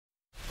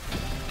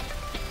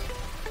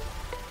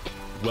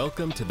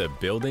Welcome to the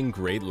Building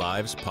Great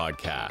Lives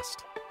podcast,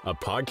 a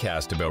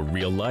podcast about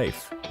real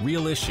life,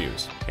 real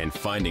issues, and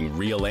finding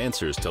real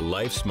answers to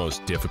life's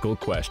most difficult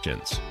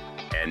questions.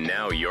 And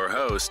now your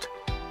host,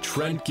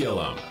 Trent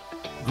Gillum.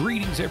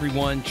 Greetings,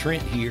 everyone.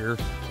 Trent here.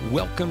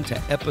 Welcome to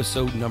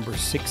episode number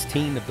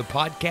 16 of the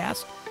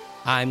podcast.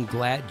 I'm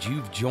glad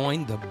you've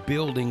joined the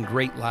Building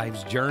Great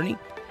Lives journey.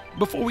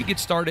 Before we get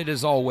started,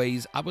 as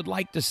always, I would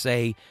like to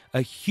say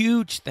a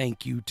huge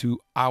thank you to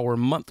our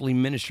monthly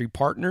ministry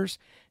partners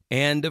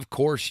and, of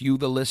course, you,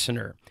 the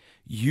listener.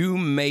 You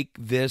make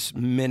this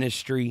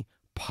ministry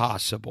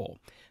possible.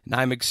 And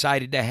I'm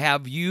excited to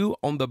have you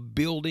on the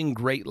Building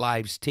Great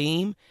Lives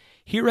team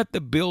here at the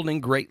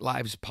Building Great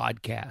Lives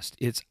podcast.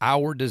 It's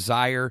our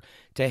desire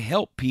to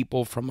help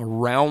people from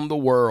around the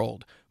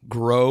world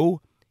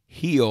grow,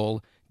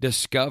 heal,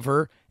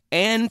 discover,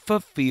 and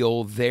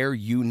fulfill their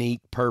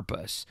unique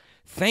purpose.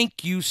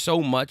 Thank you so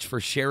much for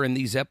sharing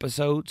these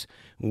episodes.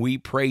 We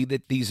pray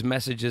that these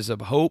messages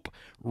of hope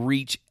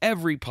reach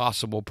every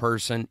possible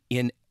person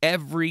in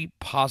every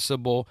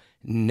possible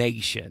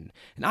nation.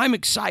 And I'm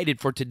excited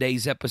for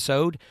today's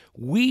episode.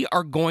 We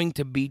are going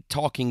to be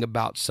talking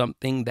about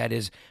something that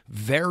is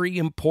very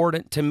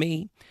important to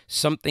me,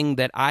 something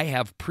that I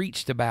have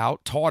preached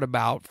about, taught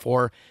about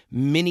for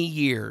many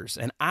years.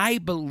 And I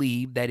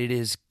believe that it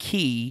is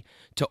key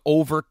to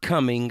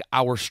overcoming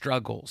our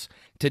struggles.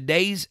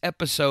 Today's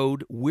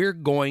episode, we're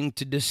going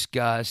to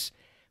discuss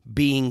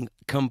being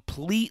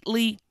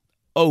completely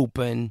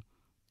open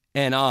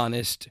and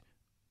honest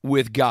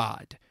with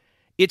God.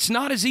 It's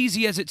not as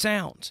easy as it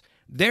sounds.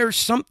 There's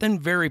something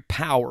very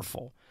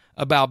powerful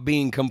about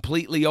being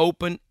completely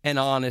open and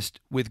honest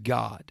with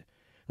God.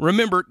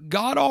 Remember,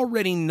 God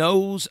already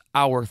knows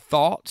our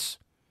thoughts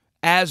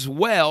as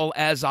well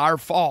as our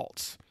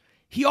faults.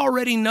 He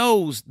already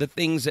knows the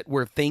things that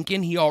we're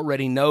thinking. He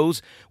already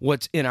knows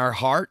what's in our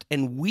heart.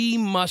 And we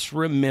must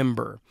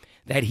remember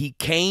that He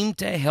came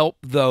to help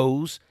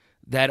those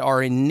that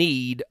are in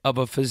need of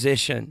a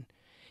physician.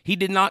 He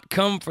did not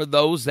come for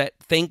those that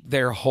think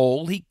they're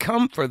whole. He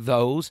come for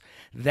those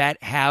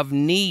that have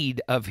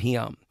need of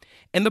Him.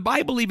 And the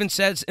Bible even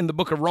says in the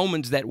book of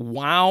Romans that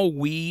while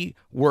we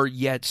were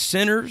yet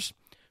sinners,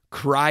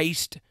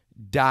 Christ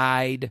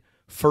died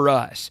for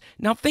us.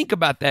 Now think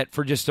about that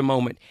for just a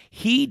moment.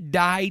 He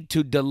died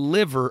to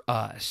deliver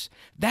us.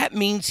 That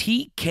means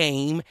He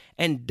came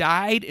and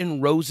died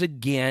and rose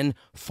again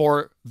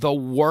for the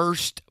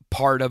worst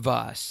part of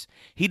us.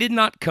 He did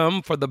not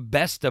come for the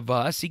best of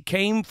us. He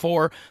came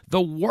for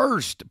the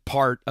worst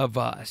part of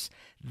us.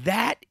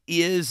 That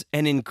is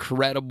an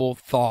incredible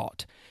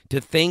thought. To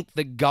think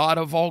the God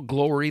of all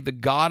glory, the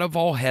God of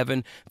all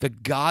heaven, the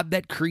God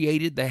that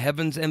created the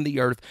heavens and the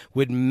earth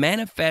would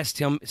manifest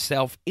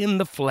Himself in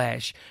the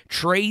flesh,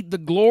 trade the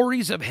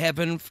glories of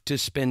heaven to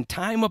spend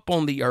time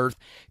upon the earth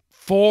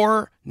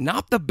for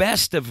not the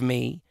best of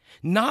me,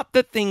 not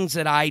the things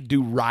that I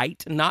do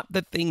right, not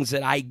the things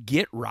that I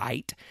get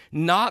right,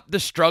 not the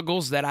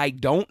struggles that I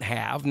don't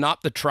have,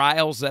 not the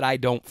trials that I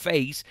don't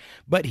face,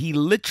 but He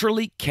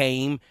literally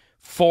came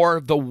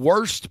for the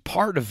worst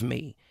part of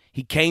me.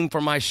 He came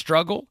for my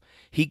struggle.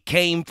 He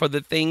came for the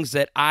things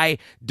that I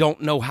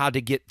don't know how to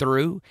get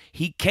through.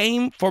 He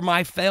came for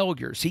my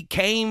failures. He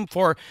came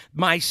for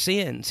my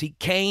sins. He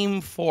came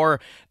for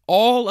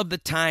all of the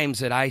times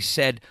that I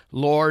said,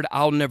 Lord,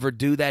 I'll never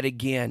do that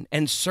again,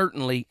 and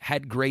certainly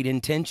had great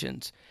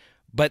intentions,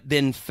 but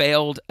then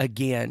failed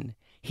again.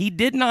 He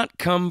did not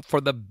come for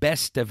the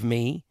best of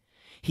me.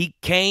 He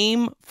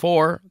came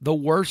for the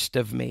worst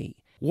of me.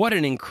 What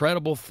an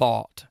incredible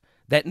thought.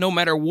 That no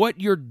matter what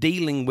you're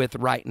dealing with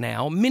right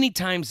now, many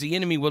times the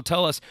enemy will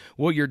tell us,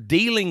 well, you're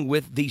dealing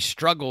with these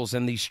struggles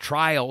and these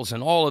trials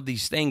and all of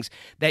these things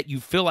that you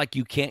feel like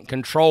you can't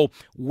control.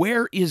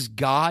 Where is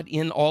God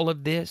in all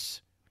of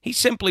this? He's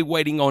simply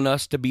waiting on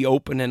us to be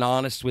open and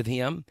honest with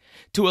Him,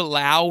 to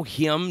allow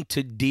Him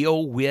to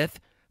deal with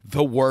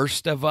the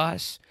worst of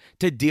us,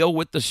 to deal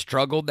with the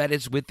struggle that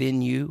is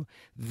within you.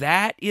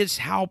 That is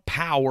how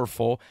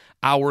powerful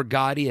our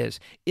God is.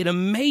 It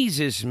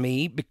amazes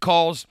me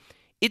because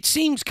it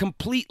seems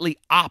completely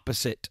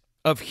opposite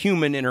of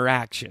human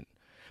interaction,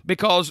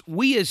 because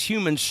we as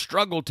humans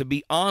struggle to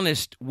be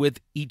honest with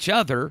each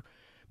other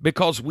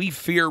because we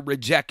fear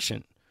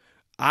rejection.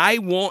 I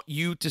want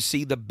you to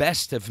see the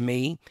best of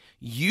me.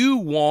 You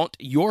want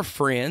your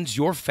friends,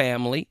 your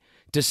family,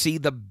 to see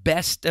the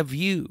best of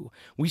you.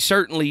 We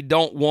certainly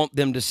don't want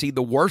them to see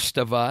the worst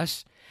of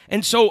us.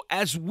 And so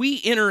as we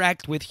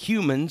interact with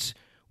humans,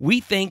 we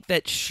think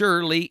that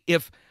surely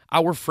if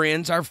our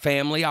friends, our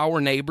family,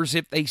 our neighbors,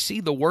 if they see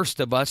the worst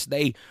of us,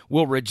 they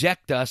will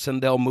reject us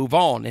and they'll move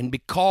on. And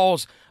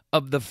because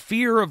of the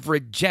fear of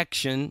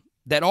rejection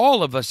that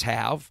all of us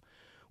have,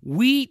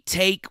 we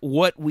take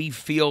what we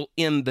feel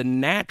in the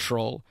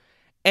natural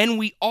and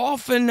we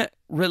often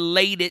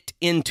relate it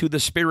into the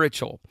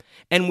spiritual.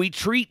 And we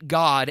treat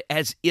God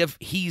as if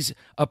He's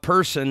a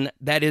person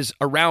that is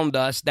around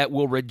us that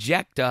will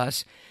reject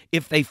us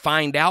if they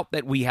find out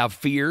that we have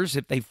fears,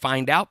 if they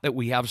find out that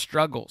we have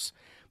struggles.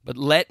 But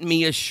let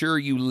me assure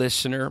you,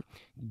 listener,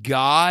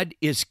 God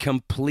is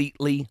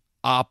completely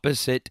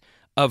opposite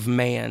of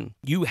man.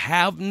 You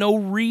have no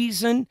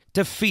reason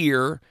to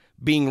fear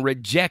being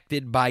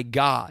rejected by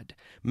God.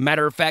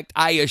 Matter of fact,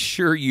 I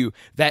assure you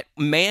that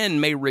man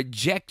may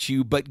reject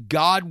you, but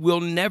God will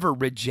never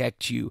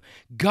reject you.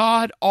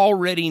 God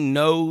already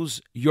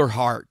knows your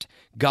heart.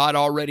 God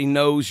already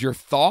knows your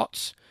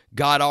thoughts.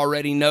 God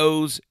already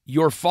knows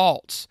your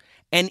faults.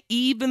 And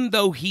even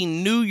though he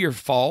knew your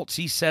faults,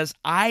 he says,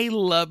 I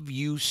love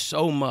you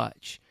so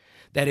much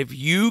that if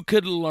you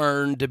could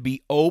learn to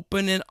be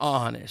open and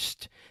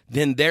honest,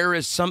 then there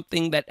is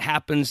something that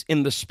happens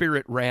in the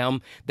spirit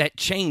realm that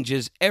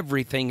changes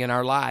everything in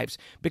our lives.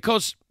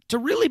 Because to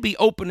really be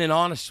open and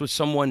honest with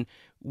someone,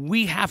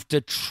 we have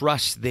to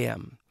trust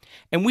them.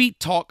 And we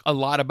talk a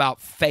lot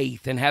about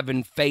faith and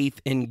having faith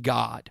in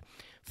God.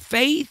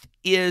 Faith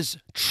is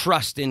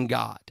trust in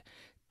God.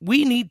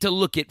 We need to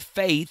look at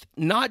faith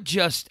not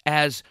just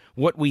as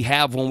what we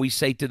have when we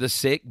say to the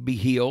sick, be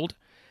healed,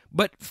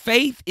 but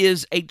faith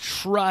is a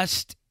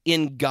trust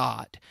in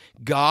God.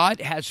 God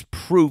has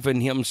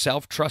proven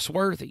himself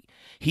trustworthy.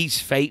 He's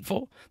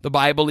faithful. The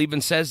Bible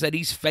even says that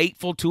he's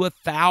faithful to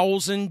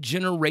 1,000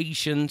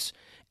 generations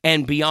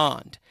and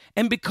beyond.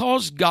 And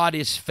because God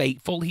is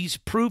faithful, he's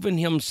proven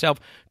himself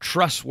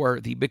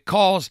trustworthy.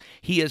 Because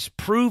he has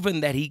proven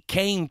that he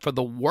came for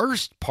the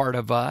worst part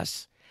of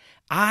us,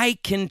 I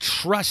can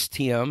trust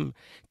him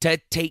to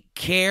take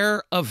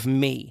care of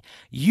me.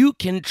 You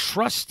can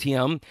trust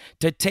him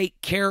to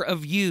take care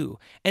of you.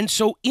 And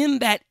so in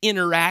that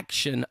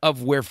interaction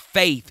of where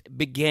faith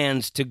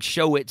begins to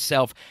show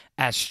itself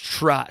as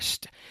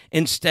trust,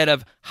 instead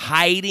of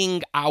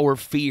hiding our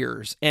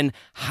fears and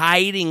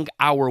hiding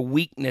our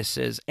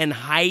weaknesses and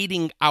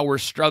hiding our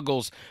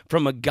struggles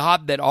from a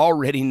God that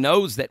already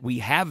knows that we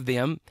have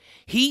them,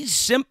 he's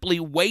simply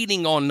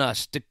waiting on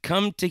us to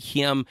come to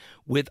him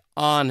with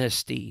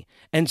honesty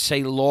and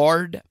say,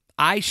 Lord,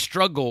 I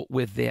struggle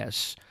with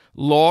this.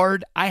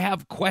 Lord, I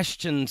have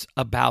questions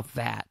about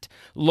that.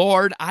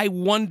 Lord, I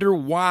wonder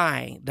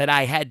why that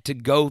I had to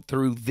go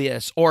through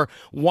this, or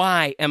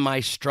why am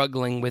I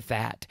struggling with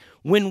that?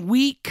 When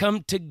we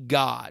come to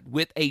God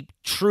with a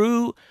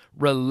true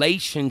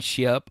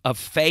relationship of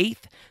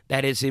faith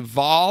that is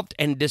evolved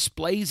and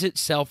displays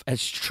itself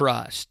as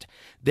trust,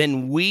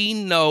 then we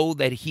know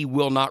that he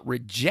will not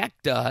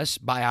reject us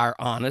by our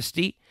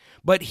honesty,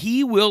 but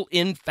he will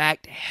in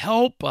fact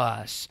help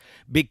us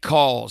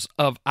because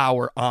of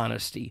our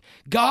honesty.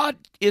 God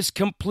is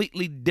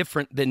completely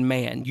different than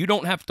man. You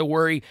don't have to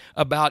worry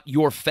about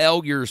your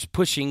failures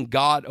pushing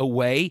God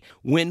away.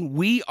 When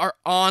we are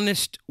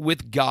honest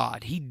with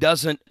God, he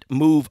doesn't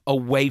move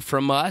away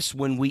from us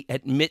when we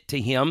admit to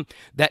him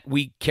that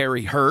we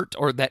carry hurt,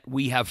 or that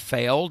we have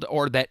failed,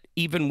 or that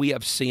even we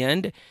have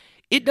sinned.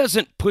 It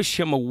doesn't push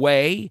him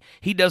away.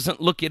 He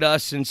doesn't look at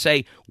us and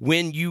say,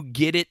 when you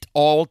get it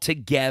all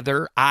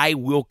together, I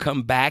will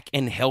come back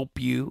and help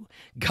you.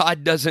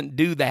 God doesn't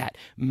do that.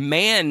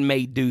 Man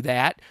may do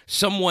that.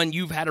 Someone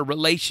you've had a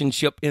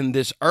relationship in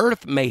this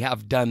earth may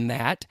have done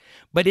that.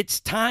 But it's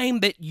time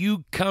that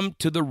you come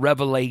to the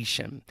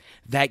revelation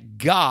that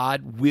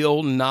God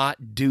will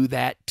not do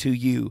that to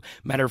you.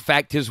 Matter of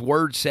fact, his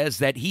word says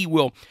that he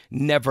will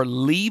never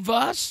leave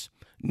us,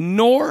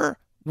 nor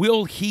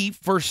will he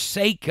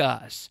forsake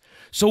us.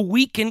 So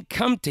we can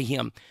come to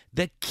him.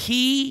 The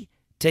key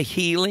to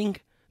healing,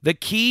 the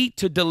key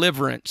to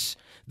deliverance,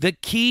 the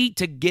key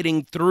to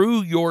getting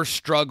through your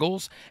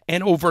struggles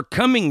and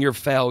overcoming your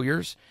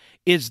failures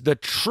is the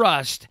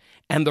trust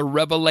and the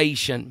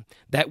revelation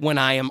that when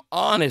I am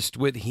honest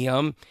with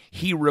him,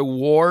 he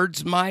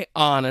rewards my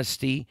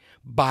honesty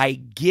by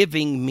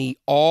giving me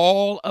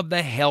all of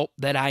the help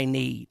that I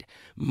need.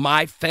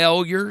 My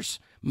failures,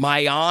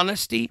 my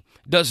honesty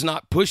does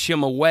not push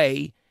him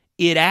away.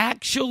 It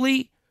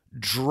actually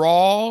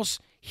draws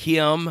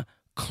him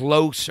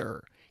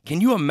closer. Can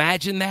you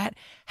imagine that?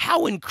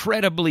 How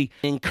incredibly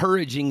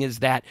encouraging is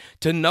that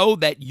to know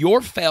that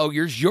your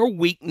failures, your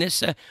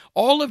weakness,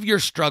 all of your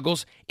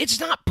struggles,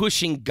 it's not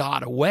pushing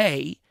God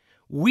away.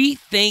 We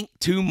think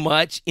too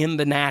much in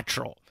the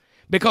natural.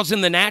 Because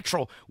in the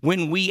natural,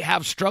 when we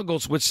have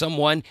struggles with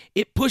someone,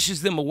 it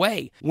pushes them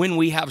away. When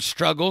we have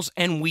struggles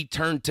and we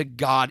turn to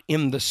God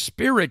in the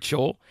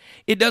spiritual,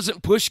 it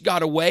doesn't push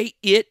God away.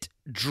 It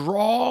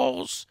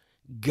draws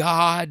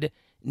God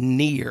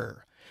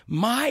near.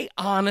 My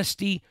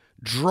honesty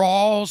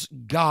draws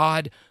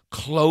God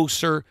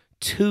closer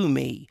to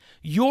me.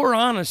 Your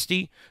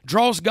honesty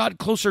draws God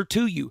closer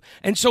to you.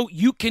 And so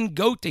you can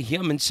go to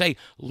him and say,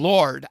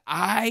 Lord,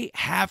 I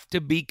have to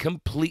be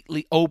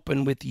completely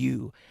open with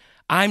you.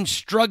 I'm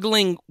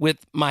struggling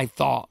with my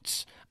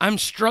thoughts. I'm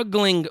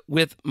struggling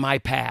with my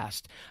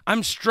past.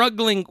 I'm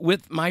struggling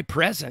with my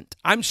present.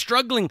 I'm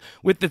struggling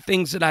with the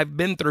things that I've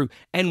been through.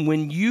 And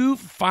when you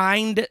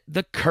find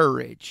the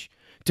courage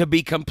to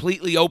be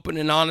completely open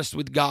and honest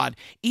with God,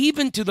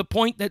 even to the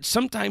point that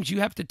sometimes you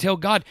have to tell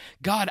God,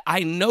 God,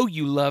 I know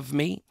you love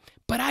me,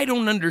 but I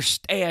don't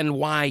understand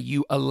why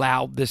you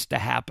allowed this to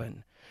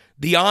happen.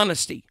 The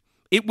honesty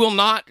It will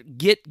not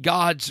get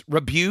God's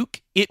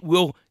rebuke. It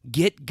will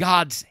get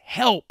God's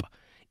help.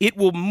 It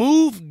will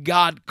move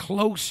God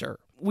closer.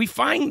 We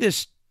find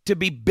this to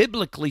be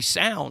biblically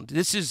sound.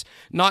 This is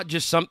not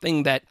just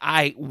something that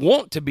I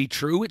want to be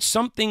true. It's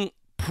something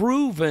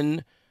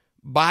proven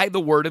by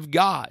the Word of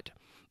God.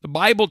 The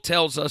Bible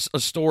tells us a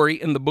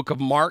story in the book of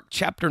Mark,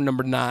 chapter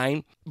number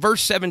 9,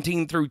 verse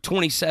 17 through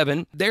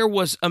 27. There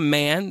was a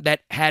man that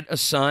had a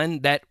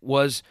son that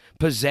was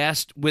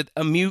possessed with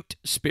a mute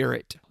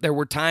spirit. There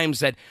were times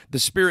that the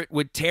spirit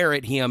would tear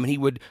at him and he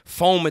would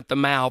foam at the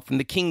mouth. And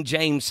the King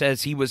James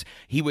says he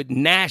would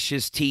gnash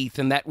his teeth,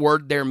 and that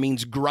word there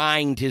means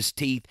grind his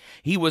teeth.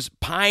 He was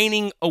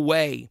pining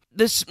away.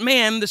 This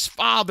man, this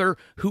father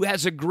who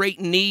has a great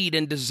need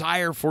and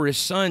desire for his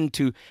son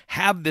to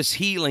have this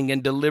healing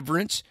and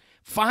deliverance,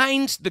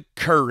 finds the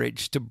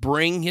courage to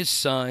bring his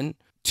son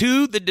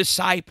to the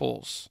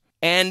disciples,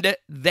 and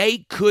they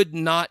could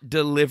not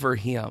deliver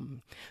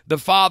him. The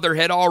father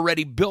had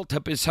already built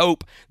up his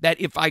hope that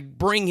if I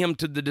bring him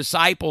to the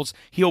disciples,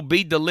 he'll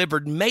be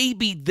delivered.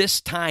 Maybe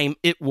this time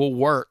it will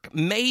work.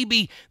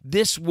 Maybe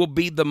this will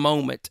be the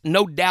moment.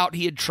 No doubt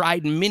he had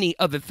tried many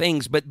other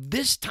things, but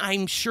this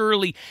time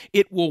surely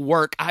it will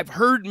work. I've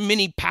heard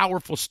many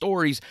powerful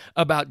stories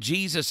about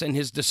Jesus and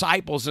his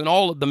disciples and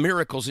all of the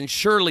miracles, and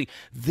surely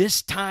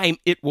this time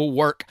it will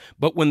work.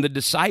 But when the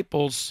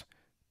disciples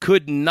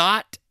could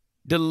not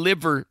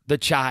deliver the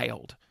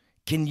child,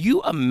 can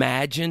you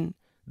imagine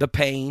the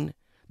pain,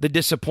 the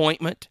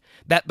disappointment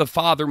that the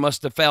father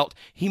must have felt?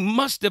 He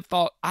must have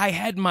thought, I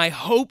had my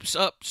hopes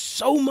up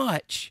so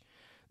much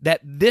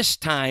that this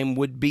time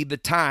would be the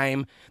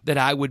time that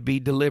I would be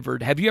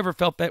delivered. Have you ever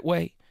felt that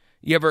way?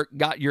 You ever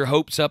got your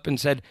hopes up and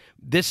said,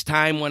 this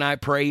time when I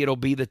pray, it'll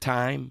be the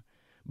time,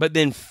 but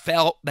then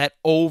felt that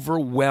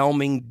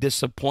overwhelming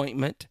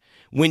disappointment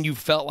when you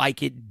felt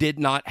like it did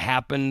not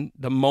happen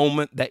the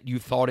moment that you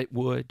thought it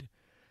would?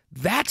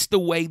 That's the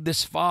way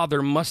this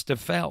father must have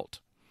felt.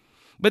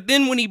 But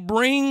then when he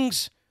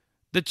brings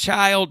the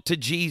child to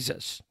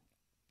Jesus,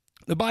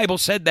 the Bible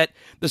said that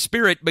the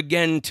spirit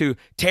began to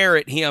tear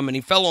at him, and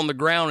he fell on the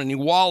ground and he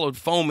wallowed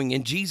foaming.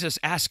 And Jesus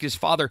asked his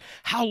father,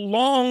 how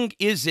long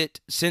is it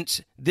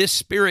since this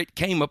spirit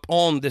came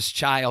upon this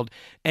child?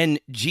 And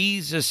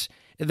Jesus,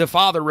 the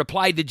father,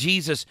 replied to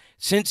Jesus,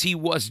 since he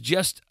was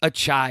just a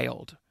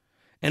child.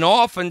 And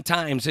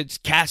oftentimes it's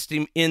cast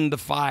him in the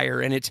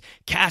fire, and it's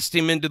cast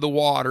him into the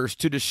waters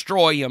to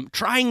destroy him,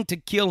 trying to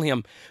kill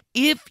him.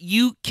 If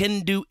you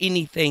can do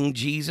anything,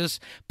 Jesus,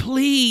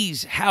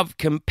 please have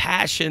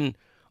compassion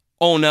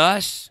on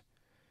us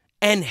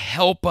and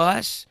help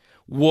us.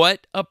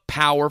 What a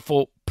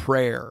powerful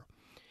prayer.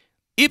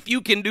 If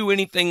you can do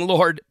anything,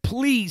 Lord,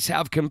 please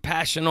have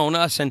compassion on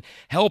us and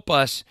help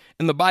us.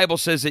 And the Bible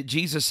says that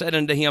Jesus said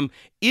unto him,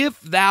 if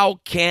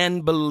thou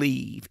can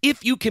believe,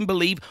 if you can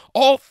believe,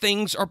 all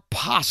things are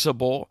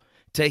possible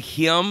to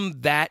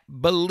him that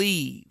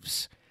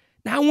believes.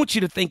 Now, I want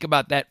you to think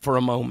about that for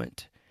a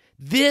moment.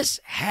 This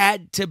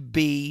had to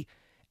be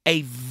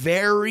a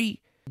very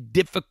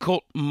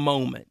difficult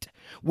moment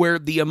where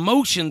the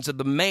emotions of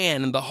the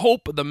man and the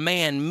hope of the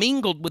man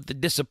mingled with the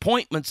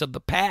disappointments of the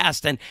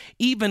past, and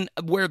even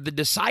where the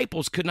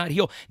disciples could not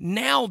heal.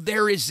 Now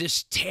there is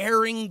this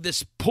tearing,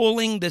 this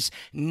pulling, this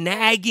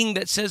nagging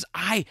that says,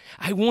 I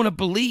want to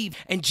believe.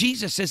 And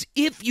Jesus says,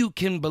 if you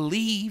can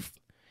believe,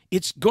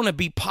 it's going to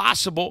be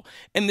possible.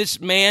 And this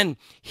man,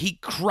 he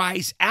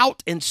cries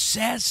out and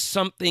says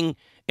something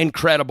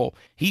incredible.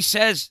 He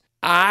says,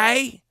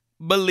 I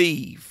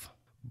believe,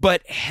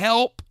 but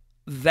help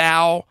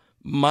thou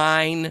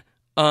mine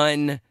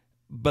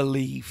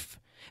unbelief.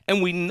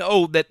 And we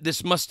know that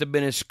this must have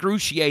been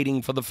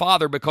excruciating for the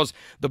father, because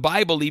the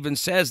Bible even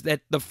says that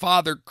the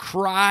father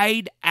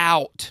cried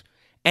out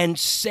and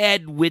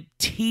said with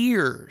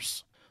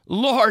tears,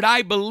 Lord,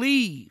 I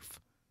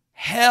believe,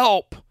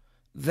 help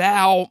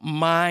thou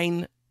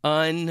mine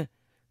unbelief.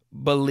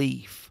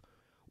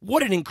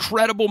 What an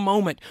incredible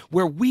moment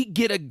where we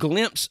get a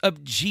glimpse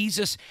of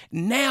Jesus.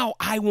 Now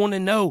I want to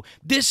know,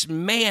 this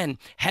man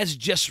has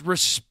just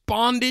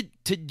responded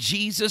to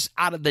Jesus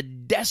out of the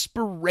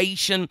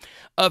desperation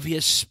of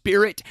his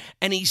spirit.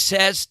 And he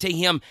says to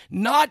him,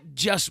 not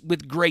just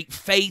with great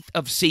faith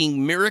of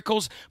seeing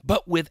miracles,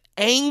 but with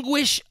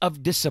anguish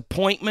of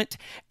disappointment.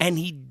 And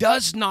he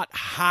does not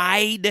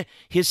hide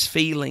his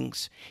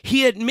feelings.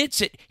 He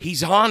admits it.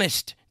 He's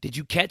honest. Did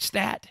you catch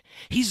that?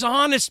 He's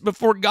honest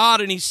before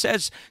God, and he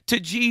says to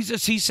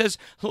Jesus, he says,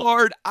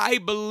 Lord, I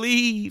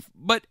believe,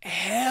 but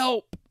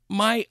help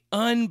my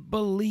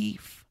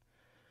unbelief.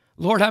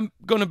 Lord, I'm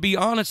going to be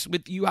honest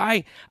with you.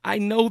 I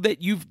know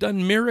that you've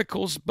done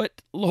miracles,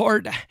 but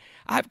Lord,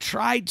 I've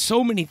tried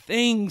so many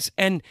things,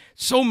 and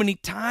so many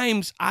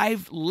times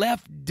I've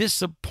left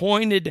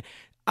disappointed.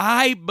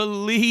 I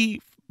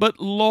believe, but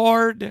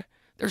Lord,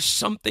 there's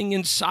something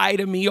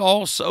inside of me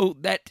also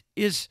that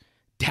is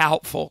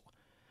doubtful.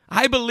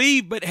 I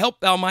believe, but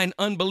help thou mine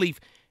unbelief.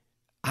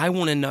 I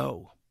want to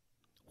know,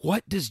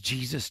 what does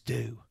Jesus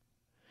do?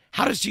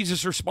 How does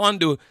Jesus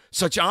respond to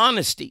such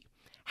honesty?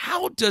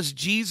 How does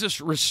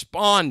Jesus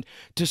respond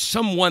to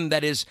someone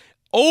that is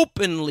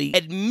openly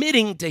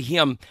admitting to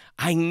him,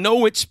 I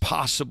know it's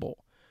possible,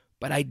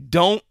 but I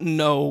don't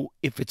know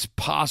if it's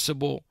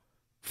possible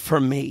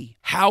for me?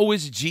 How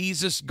is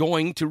Jesus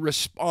going to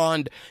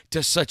respond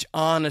to such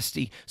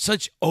honesty,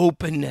 such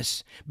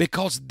openness?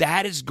 Because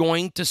that is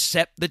going to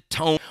set the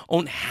tone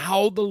on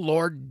how the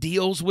Lord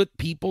deals with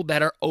people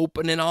that are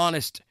open and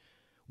honest.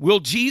 Will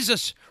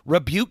Jesus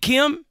rebuke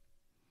him?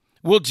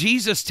 Will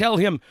Jesus tell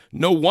him,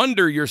 no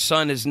wonder your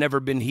son has never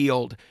been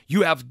healed.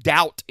 You have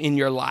doubt in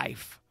your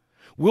life.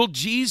 Will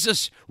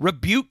Jesus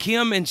rebuke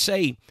him and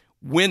say,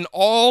 when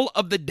all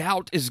of the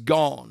doubt is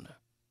gone,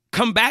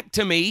 come back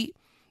to me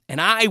and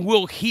I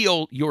will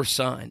heal your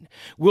son?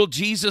 Will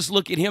Jesus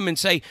look at him and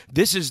say,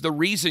 this is the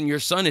reason your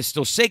son is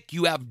still sick.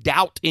 You have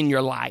doubt in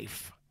your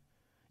life.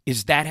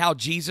 Is that how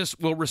Jesus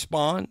will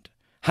respond?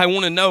 I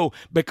want to know,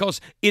 because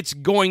it's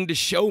going to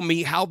show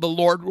me how the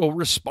Lord will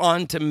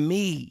respond to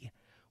me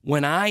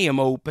when I am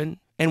open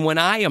and when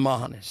I am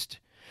honest.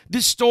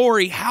 This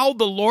story, how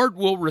the Lord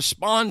will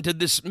respond to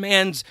this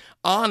man's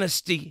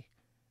honesty,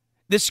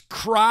 this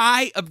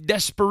cry of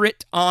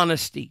desperate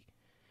honesty,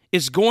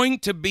 is going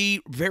to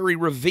be very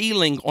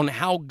revealing on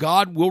how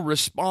God will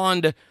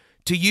respond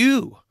to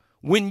you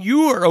when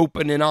you are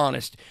open and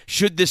honest.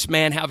 Should this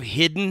man have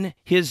hidden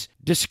his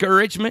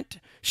discouragement?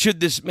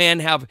 Should this man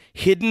have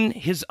hidden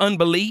his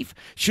unbelief?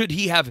 Should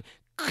he have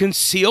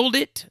concealed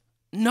it?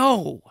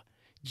 No.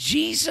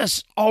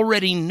 Jesus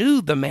already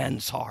knew the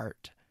man's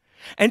heart.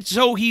 And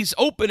so he's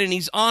open and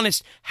he's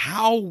honest.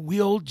 How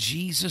will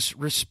Jesus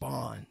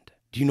respond?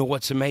 Do you know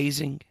what's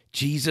amazing?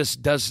 Jesus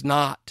does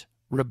not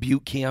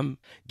rebuke him.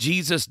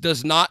 Jesus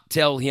does not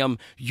tell him,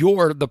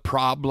 you're the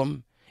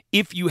problem.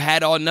 If you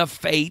had enough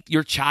faith,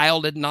 your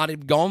child had not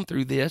have gone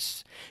through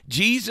this.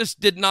 Jesus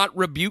did not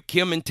rebuke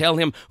him and tell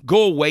him,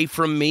 go away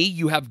from me.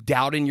 You have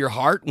doubt in your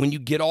heart. When you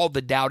get all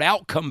the doubt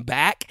out, come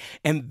back,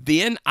 and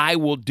then I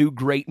will do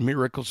great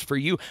miracles for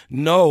you.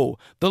 No,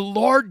 the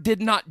Lord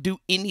did not do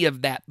any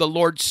of that. The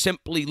Lord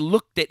simply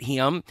looked at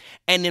him,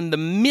 and in the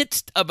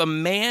midst of a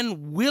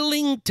man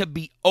willing to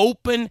be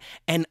open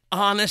and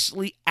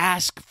honestly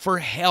ask for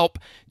help,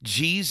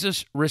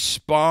 Jesus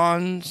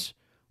responds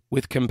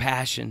with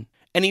compassion.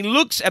 And he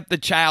looks at the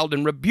child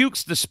and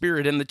rebukes the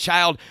spirit, and the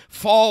child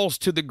falls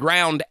to the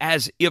ground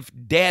as if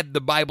dead,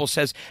 the Bible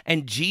says.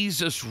 And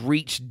Jesus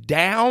reached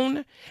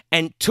down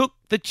and took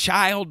the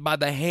child by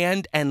the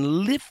hand and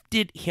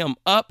lifted him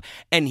up,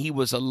 and he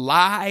was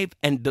alive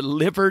and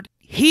delivered.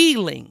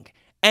 Healing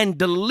and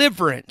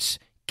deliverance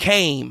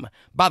came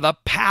by the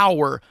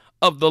power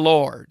of the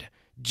Lord.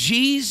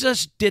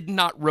 Jesus did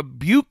not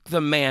rebuke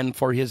the man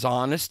for his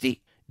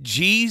honesty.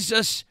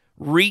 Jesus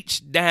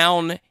reached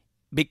down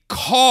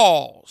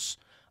because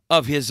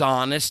of his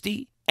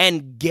honesty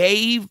and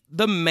gave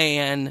the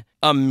man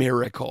a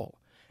miracle.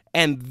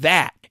 And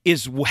that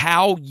is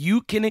how you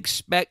can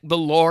expect the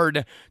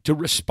Lord to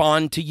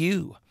respond to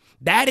you.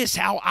 That is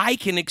how I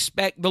can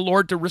expect the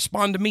Lord to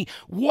respond to me.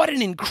 What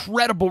an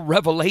incredible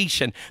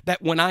revelation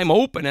that when I'm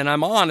open and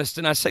I'm honest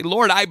and I say,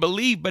 Lord, I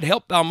believe, but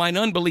help thou mine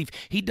unbelief.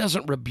 He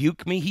doesn't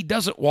rebuke me. He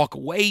doesn't walk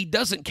away. He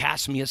doesn't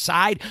cast me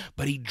aside,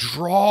 but he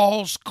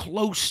draws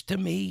close to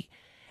me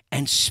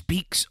and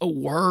speaks a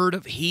word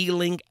of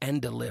healing and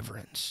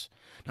deliverance.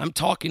 I'm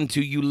talking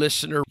to you,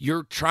 listener.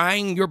 You're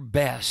trying your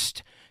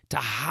best to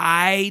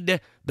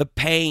hide the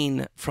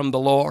pain from the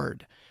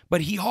Lord,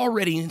 but he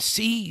already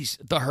sees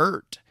the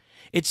hurt.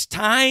 It's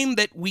time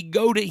that we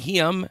go to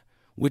him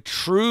with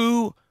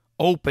true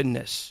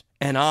openness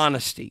and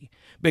honesty,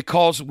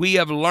 because we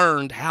have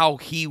learned how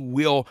he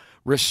will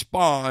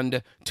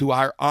respond to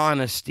our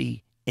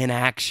honesty in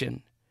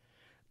action.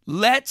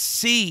 Let's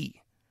see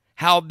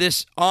how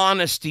this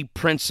honesty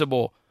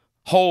principle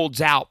holds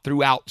out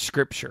throughout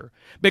Scripture.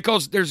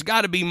 Because there's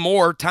got to be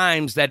more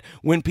times that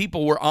when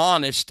people were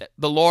honest,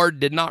 the Lord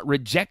did not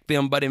reject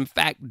them, but in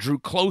fact drew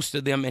close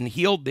to them and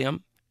healed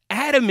them.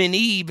 Adam and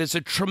Eve is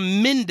a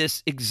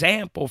tremendous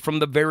example from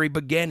the very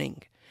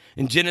beginning.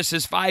 In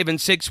Genesis 5 and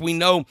 6, we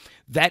know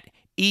that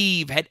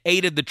Eve had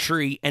ate of the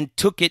tree and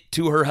took it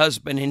to her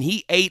husband, and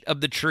he ate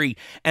of the tree,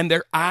 and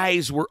their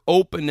eyes were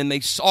opened, and they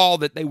saw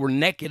that they were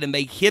naked, and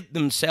they hid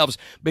themselves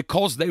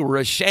because they were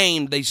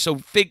ashamed. They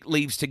sewed fig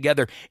leaves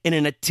together in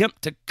an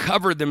attempt to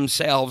cover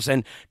themselves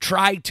and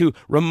try to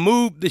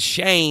remove the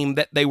shame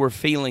that they were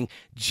feeling.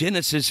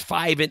 Genesis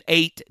 5 and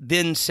 8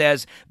 then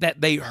says that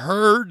they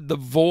heard the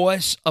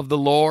voice of the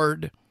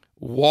Lord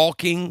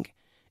walking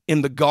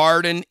in the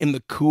garden in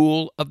the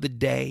cool of the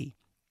day.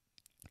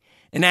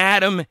 And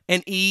Adam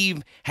and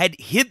Eve had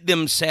hid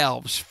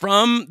themselves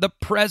from the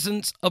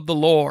presence of the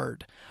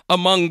Lord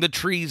among the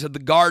trees of the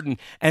garden.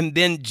 And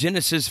then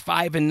Genesis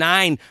 5 and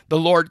 9, the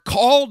Lord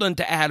called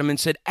unto Adam and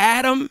said,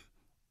 Adam,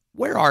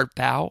 where art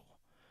thou?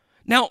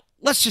 Now,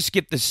 let's just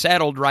get this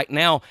settled right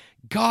now.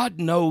 God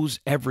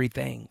knows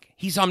everything.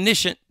 He's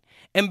omniscient.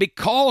 And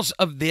because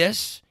of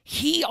this,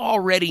 he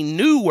already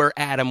knew where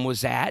Adam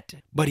was at,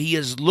 but he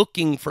is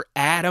looking for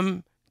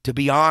Adam to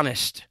be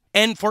honest.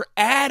 and for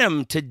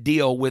Adam to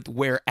deal with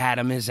where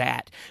Adam is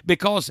at.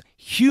 Because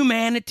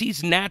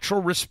humanity's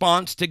natural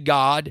response to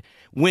God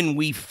when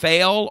we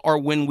fail or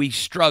when we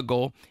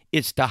struggle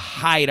is to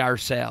hide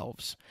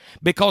ourselves.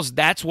 Because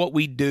that's what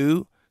we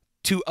do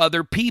to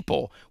other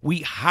people. We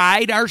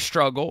hide our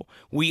struggle.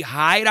 We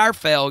hide our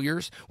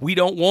failures. We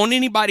don't want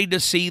anybody to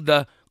see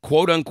the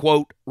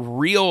quote-unquote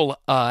real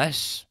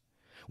us.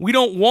 We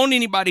don't want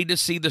anybody to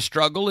see the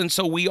struggle, and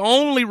so we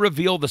only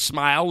reveal the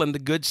smile and the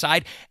good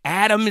side.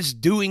 Adam is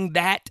doing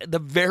that. The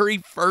very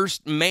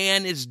first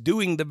man is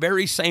doing the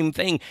very same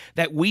thing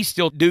that we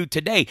still do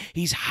today.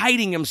 He's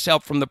hiding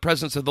himself from the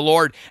presence of the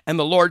Lord, and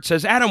the Lord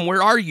says, Adam,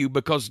 where are you?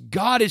 Because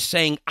God is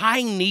saying,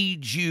 I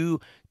need you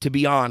to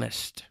be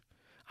honest.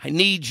 I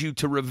need you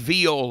to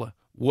reveal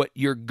what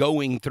you're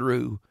going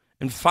through.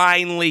 And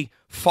finally,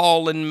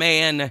 fallen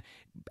man,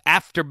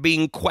 after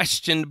being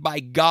questioned by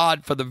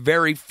God for the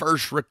very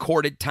first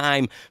recorded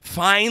time,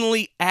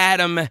 finally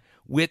Adam,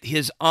 with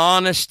his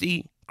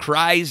honesty,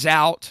 cries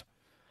out,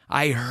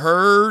 I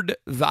heard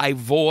thy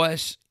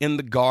voice in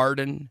the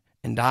garden,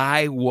 and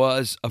I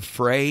was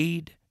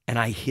afraid, and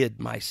I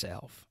hid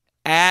myself.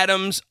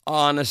 Adam's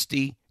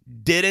honesty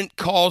didn't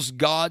cause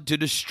God to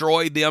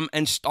destroy them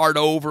and start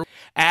over.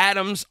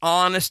 Adam's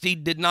honesty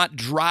did not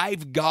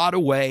drive God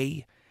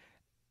away.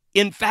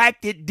 In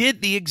fact, it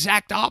did the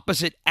exact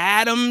opposite.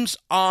 Adam's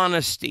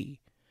honesty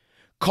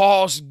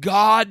caused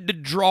God to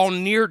draw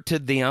near to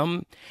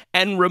them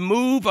and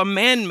remove a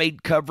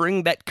man-made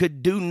covering that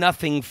could do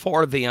nothing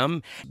for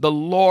them. The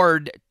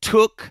Lord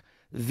took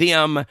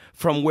them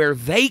from where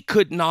they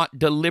could not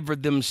deliver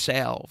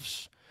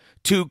themselves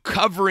to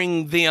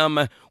covering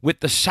them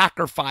with the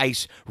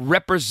sacrifice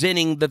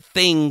representing the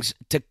things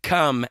to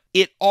come.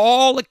 It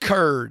all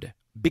occurred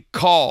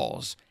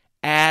because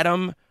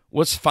Adam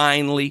was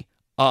finally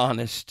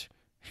honest.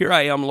 Here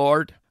I am,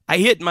 Lord. I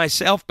hid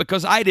myself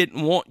because I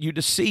didn't want you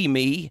to see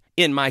me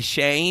in my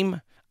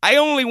shame. I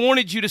only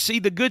wanted you to see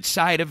the good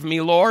side of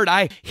me, Lord.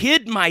 I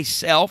hid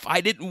myself.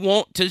 I didn't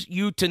want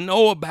you to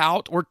know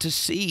about or to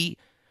see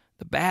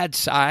the bad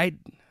side,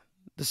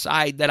 the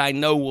side that I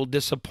know will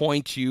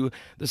disappoint you,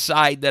 the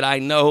side that I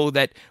know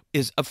that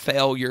is a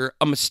failure,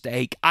 a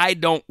mistake. I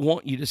don't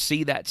want you to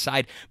see that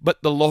side.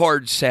 But the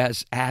Lord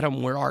says,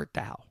 Adam, where art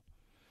thou?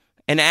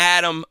 And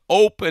Adam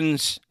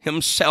opens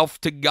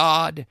himself to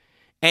God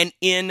and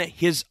in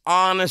his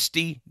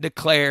honesty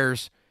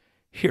declares,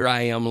 here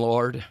I am,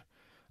 Lord.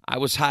 I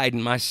was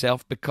hiding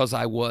myself because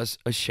I was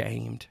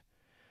ashamed.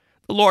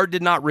 The Lord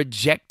did not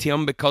reject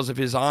him because of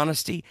his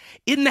honesty.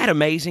 Isn't that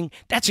amazing?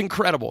 That's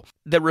incredible.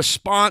 The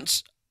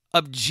response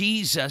of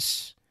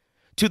Jesus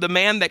to the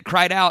man that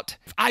cried out,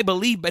 I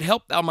believe, but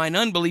help thou mine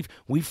unbelief.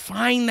 We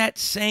find that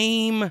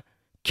same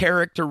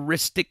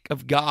characteristic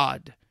of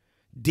God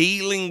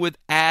dealing with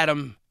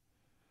Adam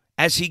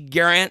as he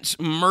grants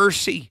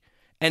mercy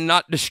and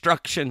not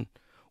destruction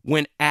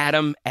when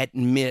Adam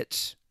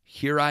admits,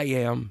 here I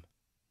am.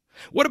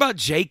 What about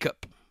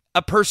Jacob?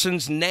 A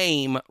person's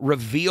name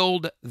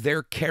revealed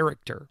their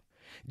character.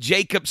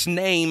 Jacob's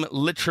name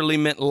literally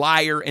meant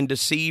liar and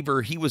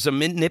deceiver. He was a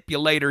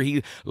manipulator.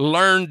 He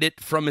learned it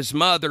from his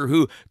mother,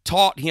 who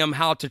taught him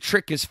how to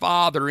trick his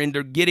father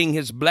into getting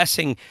his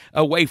blessing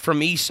away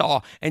from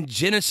Esau. And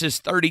Genesis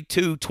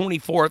 32,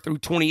 24 through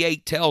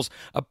 28 tells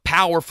a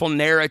powerful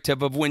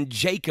narrative of when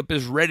Jacob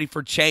is ready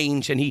for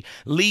change and he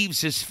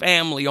leaves his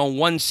family on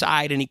one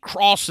side and he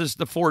crosses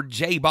the ford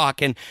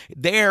Jabbok, and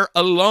there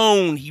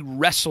alone he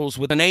wrestles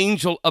with an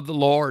angel of the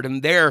Lord.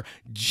 And there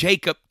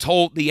Jacob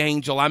told the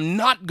angel, I'm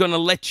not going to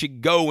let you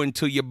go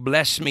until you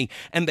bless me.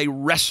 And they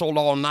wrestled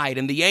all night.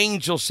 And the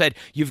angel said,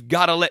 you've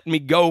got to let me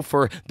go,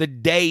 for the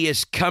day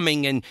is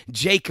coming. And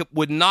Jacob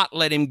would not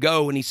let him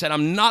go. And he said,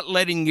 I'm not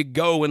letting you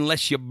go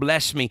unless you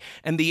bless me.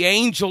 And the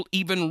angel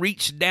even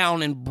reached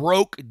down and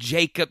broke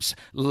Jacob's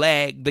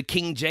leg. The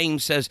King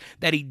James says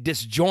that he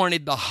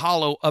disjointed the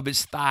hollow of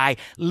his thigh,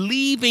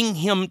 leaving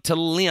him to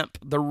limp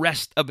the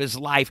rest of his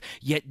life.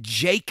 Yet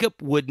Jacob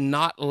would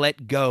not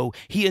let go.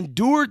 He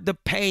endured the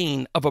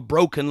pain of a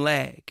broken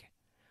leg.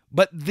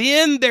 But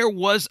then there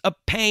was a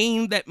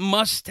pain that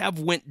must have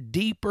went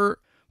deeper,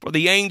 for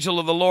the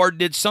angel of the Lord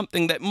did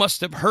something that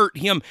must have hurt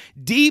him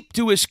deep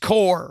to his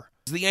core.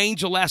 The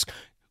angel asked,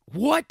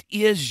 what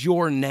is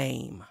your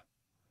name?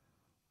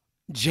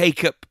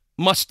 Jacob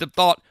must have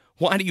thought,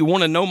 why do you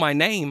want to know my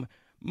name?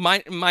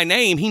 My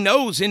name, he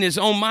knows in his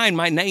own mind,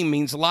 my name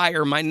means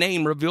liar. My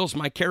name reveals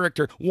my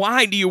character.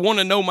 Why do you want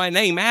to know my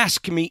name?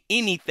 Ask me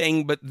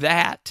anything but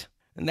that.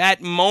 And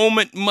that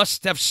moment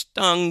must have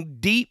stung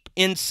deep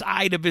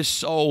inside of his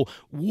soul.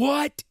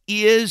 What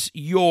is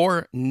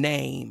your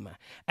name?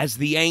 As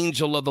the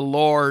angel of the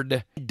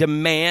Lord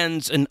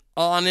demands an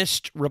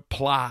honest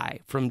reply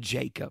from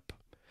Jacob.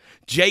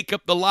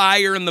 Jacob, the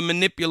liar and the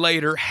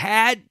manipulator,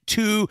 had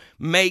to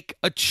make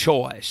a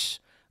choice.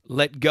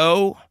 Let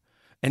go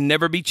and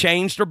never be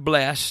changed or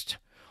blessed,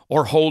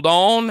 or hold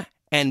on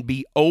and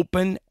be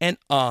open and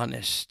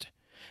honest.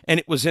 And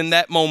it was in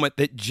that moment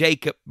that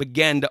Jacob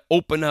began to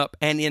open up,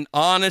 and in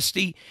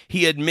honesty,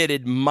 he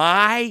admitted,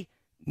 my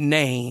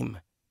name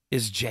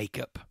is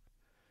Jacob.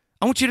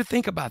 I want you to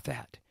think about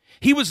that.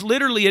 He was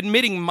literally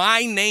admitting,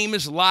 my name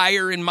is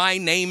liar and my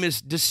name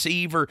is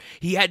deceiver.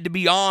 He had to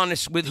be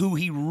honest with who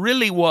he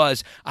really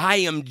was. I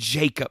am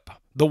Jacob,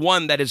 the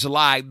one that is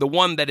lied, the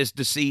one that is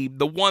deceived,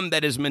 the one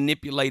that is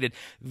manipulated.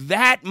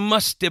 That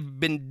must have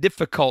been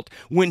difficult.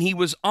 When he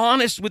was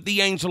honest with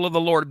the angel of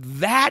the Lord,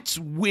 that's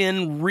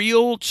when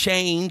real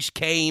change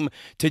came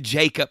to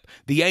Jacob.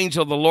 The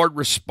angel of the Lord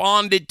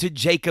responded to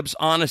Jacob's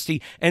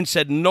honesty and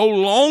said, no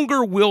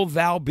longer will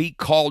thou be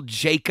called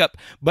Jacob,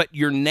 but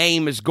your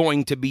name is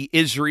going to be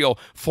Israel.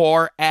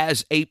 For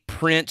as a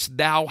prince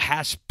thou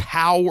hast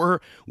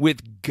power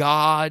with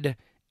God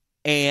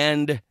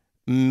and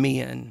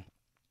men.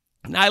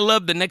 And I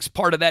love the next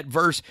part of that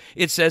verse.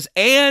 It says,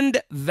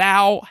 and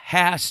thou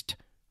hast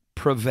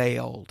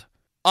prevailed.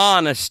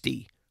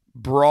 Honesty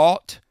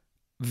brought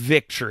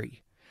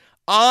victory.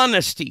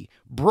 Honesty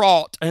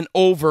brought an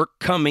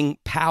overcoming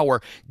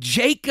power.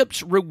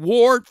 Jacob's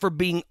reward for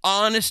being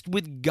honest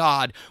with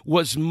God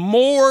was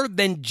more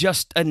than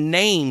just a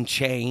name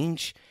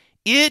change.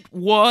 It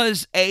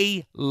was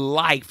a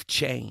life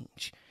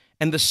change.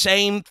 And the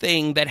same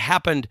thing that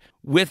happened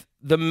with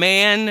the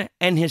man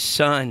and his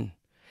son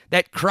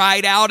that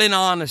cried out in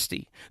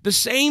honesty. The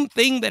same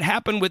thing that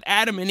happened with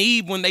Adam and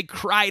Eve when they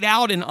cried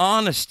out in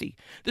honesty.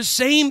 The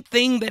same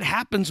thing that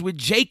happens with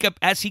Jacob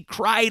as he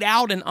cried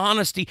out in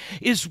honesty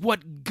is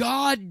what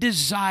God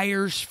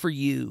desires for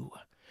you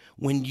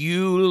when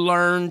you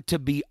learn to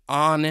be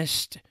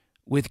honest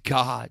with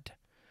God.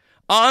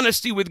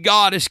 Honesty with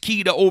God is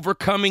key to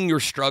overcoming your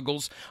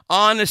struggles.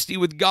 Honesty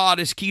with God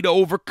is key to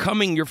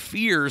overcoming your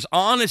fears.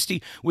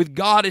 Honesty with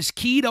God is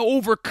key to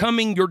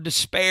overcoming your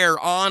despair.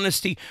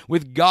 Honesty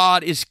with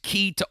God is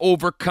key to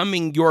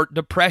overcoming your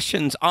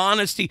depressions.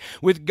 Honesty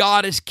with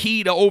God is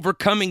key to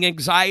overcoming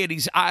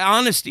anxieties.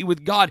 Honesty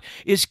with God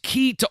is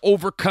key to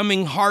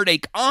overcoming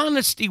heartache.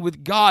 Honesty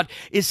with God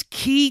is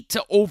key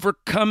to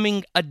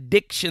overcoming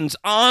addictions.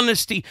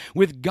 Honesty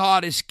with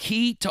God is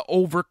key to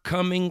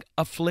overcoming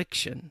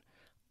affliction.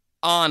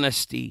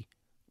 Honesty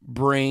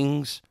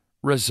brings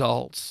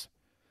results.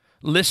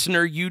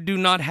 Listener, you do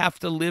not have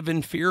to live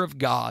in fear of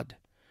God.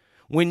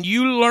 When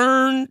you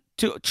learn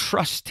to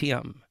trust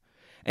Him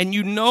and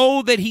you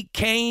know that He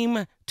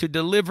came to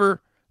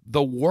deliver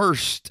the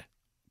worst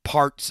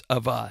parts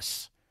of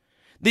us,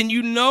 then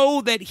you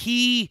know that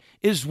He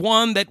is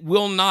one that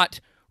will not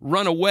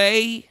run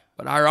away,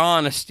 but our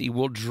honesty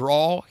will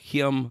draw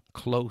Him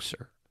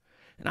closer.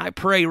 And I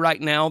pray right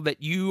now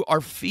that you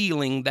are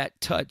feeling that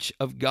touch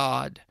of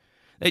God.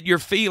 That you're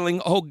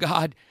feeling, oh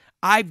God,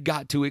 I've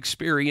got to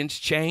experience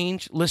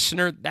change.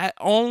 Listener, that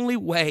only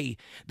way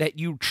that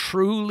you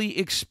truly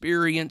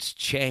experience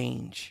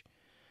change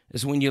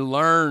is when you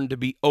learn to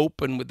be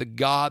open with the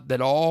God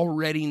that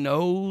already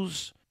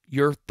knows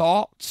your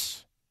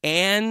thoughts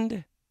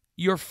and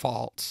your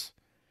faults,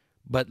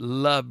 but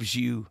loves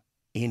you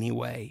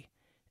anyway.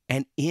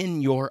 And in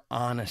your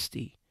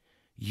honesty,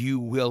 you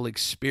will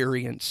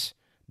experience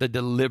the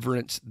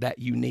deliverance that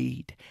you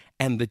need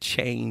and the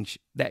change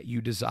that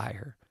you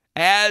desire.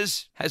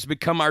 As has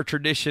become our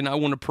tradition, I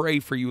want to pray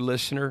for you,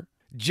 listener.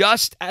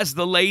 Just as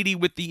the lady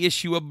with the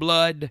issue of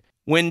blood,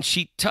 when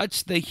she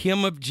touched the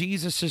hem of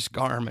Jesus'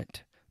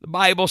 garment, the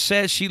Bible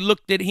says she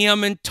looked at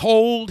him and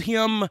told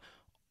him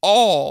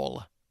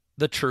all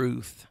the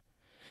truth.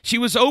 She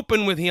was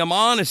open with him,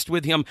 honest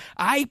with him.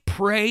 I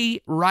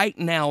pray right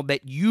now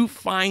that you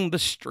find the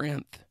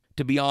strength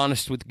to be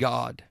honest with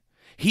God.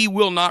 He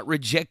will not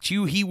reject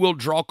you. He will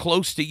draw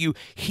close to you.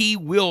 He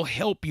will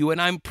help you.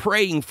 And I'm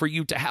praying for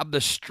you to have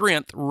the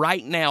strength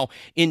right now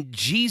in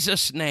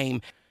Jesus'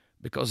 name,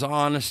 because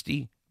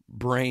honesty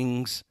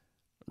brings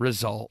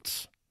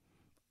results.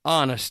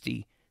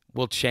 Honesty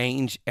will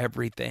change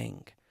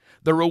everything.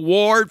 The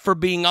reward for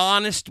being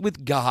honest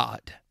with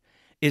God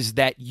is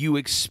that you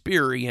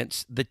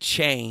experience the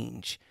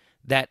change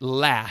that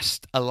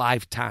lasts a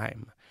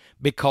lifetime.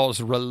 Because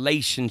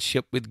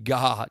relationship with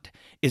God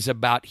is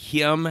about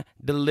Him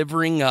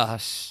delivering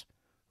us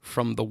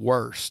from the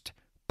worst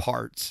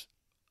parts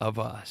of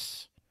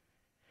us.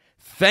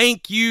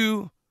 Thank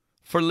you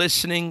for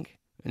listening.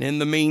 And in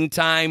the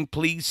meantime,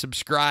 please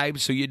subscribe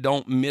so you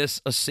don't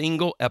miss a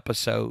single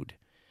episode.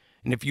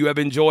 And if you have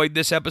enjoyed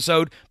this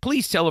episode,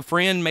 please tell a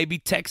friend, maybe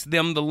text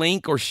them the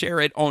link or share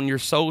it on your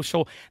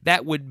social.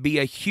 That would be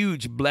a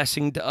huge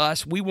blessing to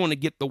us. We want to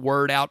get the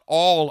word out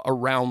all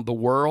around the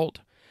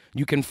world.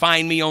 You can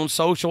find me on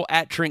social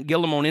at Trent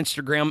Gillum, on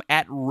Instagram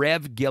at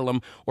Rev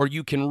Gillum, or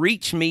you can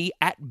reach me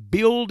at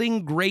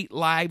Building Great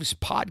Lives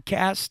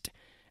Podcast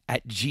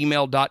at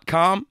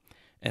gmail.com.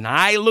 And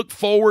I look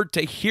forward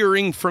to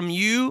hearing from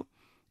you.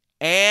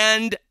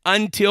 And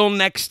until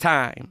next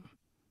time,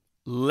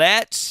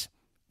 let's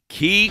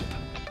keep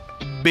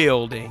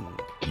building.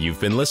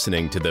 You've been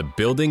listening to the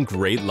Building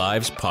Great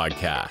Lives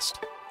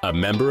Podcast, a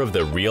member of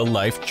the Real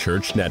Life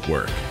Church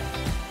Network.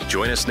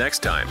 Join us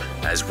next time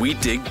as we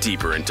dig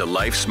deeper into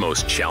life's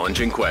most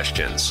challenging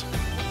questions.